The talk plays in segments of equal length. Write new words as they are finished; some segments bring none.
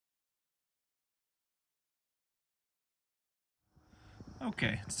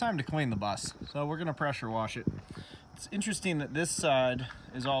Okay, it's time to clean the bus. So we're gonna pressure wash it. It's interesting that this side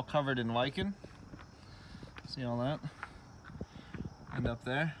is all covered in lichen. See all that? And up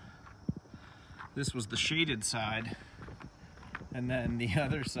there. This was the shaded side. And then the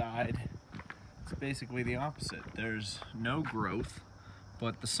other side, it's basically the opposite. There's no growth,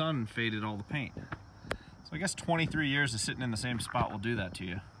 but the sun faded all the paint. So I guess 23 years of sitting in the same spot will do that to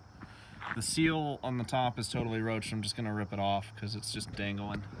you. The seal on the top is totally roached. I'm just gonna rip it off because it's just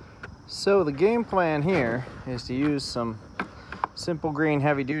dangling. So the game plan here is to use some Simple Green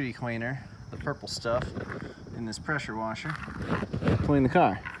heavy duty cleaner, the purple stuff, in this pressure washer, clean the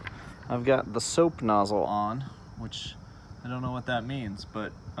car. I've got the soap nozzle on, which I don't know what that means,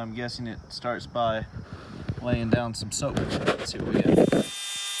 but I'm guessing it starts by laying down some soap. Let's see what we get.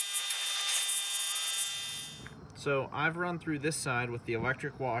 So I've run through this side with the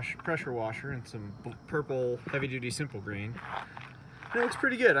electric pressure washer and some purple heavy-duty Simple Green. It looks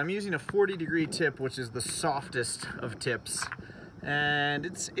pretty good. I'm using a 40-degree tip, which is the softest of tips. And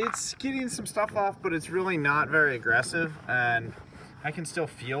it's getting some stuff off, but it's really not very aggressive. And I can still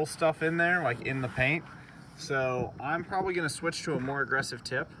feel stuff in there, like in the paint. So I'm probably gonna switch to a more aggressive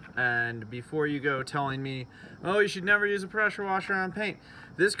tip. And before you go telling me, oh, you should never use a pressure washer on paint.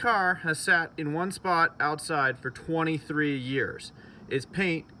 This car has sat in one spot outside for 23 years. Its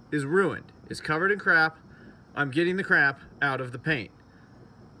paint is ruined. It's covered in crap. I'm getting the crap out of the paint.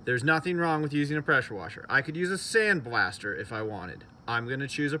 There's nothing wrong with using a pressure washer. I could use a sand blaster if I wanted. I'm gonna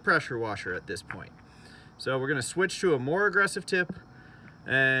choose a pressure washer at this point. So we're gonna switch to a more aggressive tip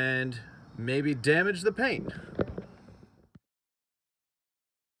and maybe damage the paint.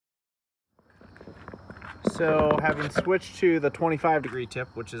 So having switched to the 25-degree tip,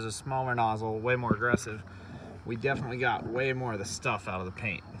 which is a smaller nozzle, way more aggressive, we definitely got way more of the stuff out of the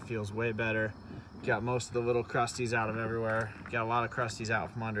paint. It feels way better. Got most of the little crusties out of everywhere. Got a lot of crusties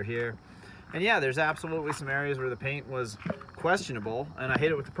out from under here. And yeah, there's absolutely some areas where the paint was questionable, and I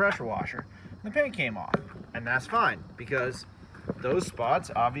hit it with the pressure washer, and the paint came off. And that's fine, because those spots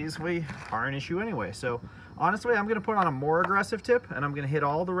obviously are an issue anyway. So honestly, I'm gonna put on a more aggressive tip, and I'm gonna hit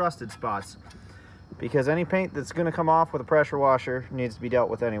all the rusted spots, because any paint that's gonna come off with a pressure washer needs to be dealt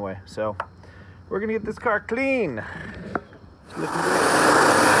with anyway. So we're gonna get this car clean.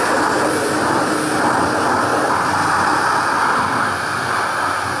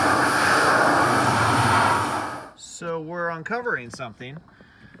 So we're uncovering something,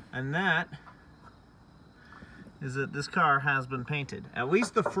 and that is that this car has been painted. At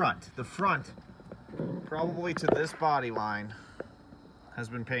least the front. The front, probably to this body line, has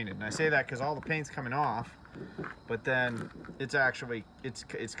been painted. And I say that because all the paint's coming off, but then it's actually,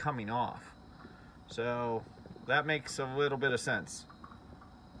 it's coming off. So that makes a little bit of sense.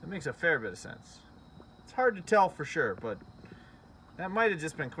 It makes a fair bit of sense. It's hard to tell for sure, but that might have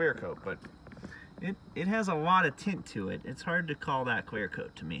just been clear coat, but it has a lot of tint to it. It's hard to call that clear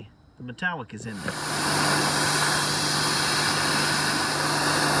coat to me. The metallic is in there.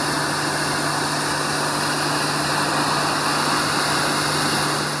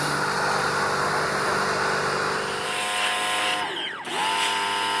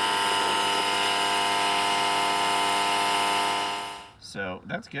 So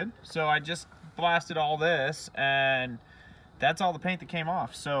that's good. So I just blasted all this, and that's all the paint that came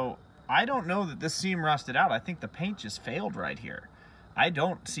off. So I don't know that this seam rusted out. I think the paint just failed right here. I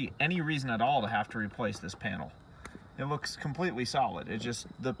don't see any reason at all to have to replace this panel. It looks completely solid. It just,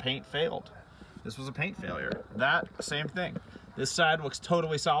 the paint failed. This was a paint failure. That, same thing. This side looks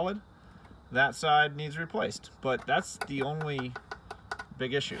totally solid. That side needs replaced. But that's the only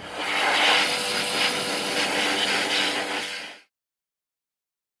big issue.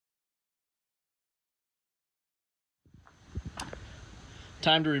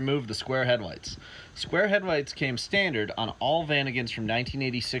 Time to remove the square headlights. Square headlights came standard on all Vanagons from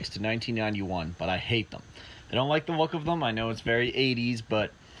 1986 to 1991, but I hate them. I don't like the look of them. I know it's very 80s,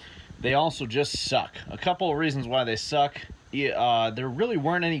 but they also just suck. A couple of reasons why they suck. There really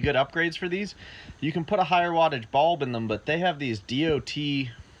weren't any good upgrades for these. You can put a higher wattage bulb in them, but they have these DOT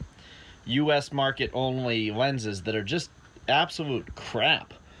US market only lenses that are just absolute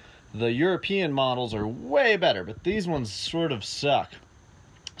crap. The European models are way better, but these ones sort of suck.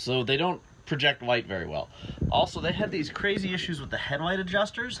 So they don't project light very well. Also, they had these crazy issues with the headlight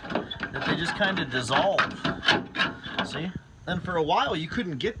adjusters that they just kind of dissolve. See? And for a while, you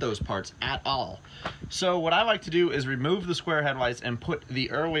couldn't get those parts at all. So what I like to do is remove the square headlights and put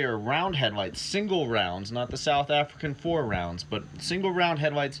the earlier round headlights, single rounds, not the South African 4 rounds, but single round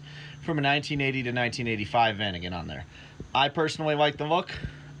headlights from a 1980 to 1985 Vanagon on there. I personally like the look.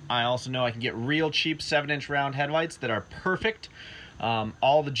 I also know I can get real cheap 7-inch round headlights that are perfect.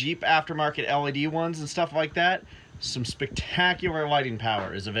 All the Jeep aftermarket LED ones and stuff like that, some spectacular lighting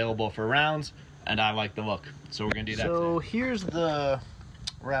power is available for rounds, and I like the look. So we're gonna do that. So here's the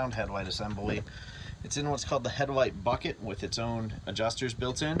round headlight assembly. It's in what's called the headlight bucket with its own adjusters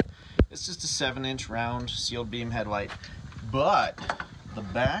built in. It's just a 7-inch round sealed beam headlight, but the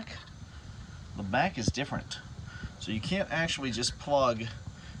back is different. So you can't actually just plug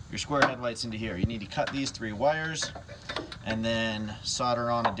your square headlights into here. You need to cut these 3 wires and then solder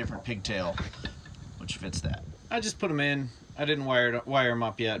on a different pigtail which fits that. I just put them in. I didn't wire them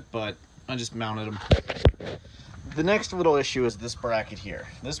up yet, but I just mounted them. The next little issue is this bracket here.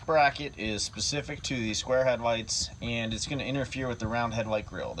 This bracket is specific to the square headlights, and it's going to interfere with the round headlight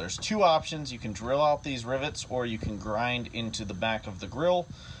grill. There's 2 options. You can drill out these rivets, or you can grind into the back of the grill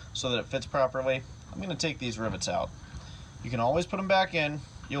so that it fits properly. I'm going to take these rivets out. You can always put them back in.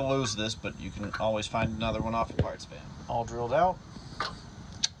 You'll lose this, but you can always find another one off a parts van. All drilled out.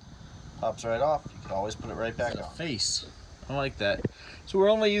 Pops right off. You can always put it right back on. Face. I like that. So we're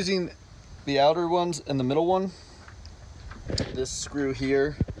only using the outer ones and the middle one. This screw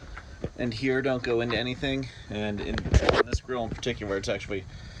here and here don't go into anything, and in this grill in particular, it's actually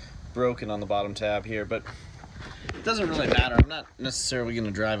broken on the bottom tab here, but it doesn't really matter. I'm not necessarily going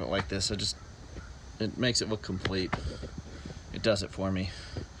to drive it like this. It makes it look complete. It does it for me.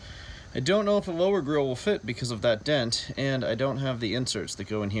 I don't know if a lower grill will fit because of that dent, and I don't have the inserts that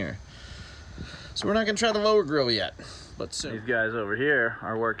go in here. So we're not going to try the lower grill yet, but soon. These guys over here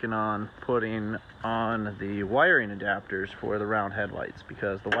are working on putting on the wiring adapters for the round headlights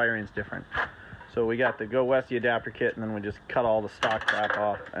because the wiring's different. So we got the Go Westy adapter kit, and then we just cut all the stock crap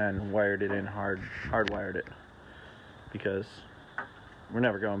off and wired it in, hardwired it, because we're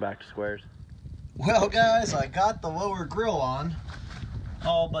never going back to squares. Well guys, I got the lower grill on,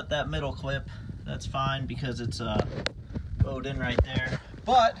 all but that middle clip. That's fine because it's bowed in right there.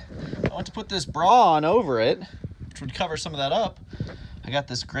 But I want to put this bra on over it, which would cover some of that up. I got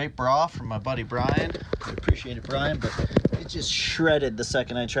this great bra from my buddy Brian. I appreciate it, Brian, but it just shredded the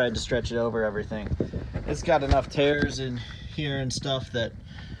second I tried to stretch it over everything. It's got enough tears in here and stuff that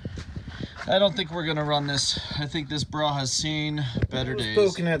I don't think we're gonna run this. I think this bra has seen better days.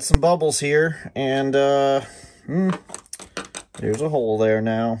 Poking at some bubbles here, and there's a hole there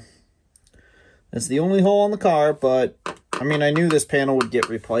now. That's the only hole on the car, but I mean, I knew this panel would get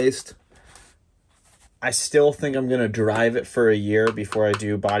replaced. I still think I'm gonna drive it for a year before I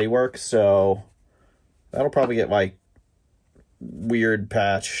do body work, so that'll probably get like weird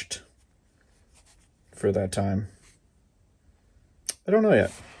patched for that time. I don't know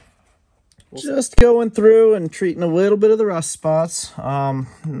yet. Just going through and treating a little bit of the rust spots.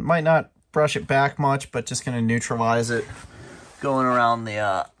 Might not brush it back much, but just gonna neutralize it. Going around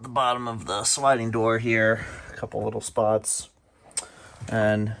the bottom of the sliding door here, a couple little spots,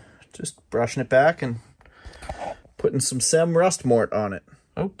 and just brushing it back and putting some Sem rust mort on it.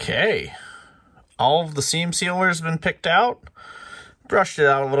 Okay, all of the seam sealer has been picked out. Brushed it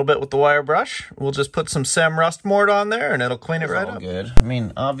out a little bit with the wire brush. We'll just put some Sem rust mort on there and it'll clean it right up. Good. I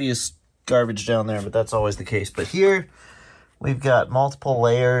mean, obvious garbage down there, but that's always the case. But here we've got multiple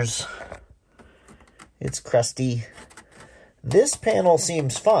layers. It's crusty. This panel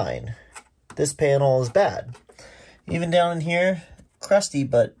seems fine. This panel is bad. Even down in here, crusty,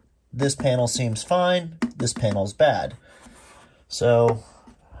 but this panel seems fine. This panel's bad. So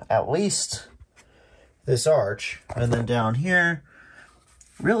at least this arch, and then down here,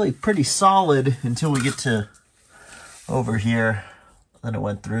 really pretty solid until we get to over here. Then it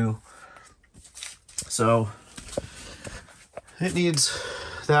went through. So it needs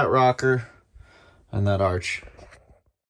that rocker and that arch.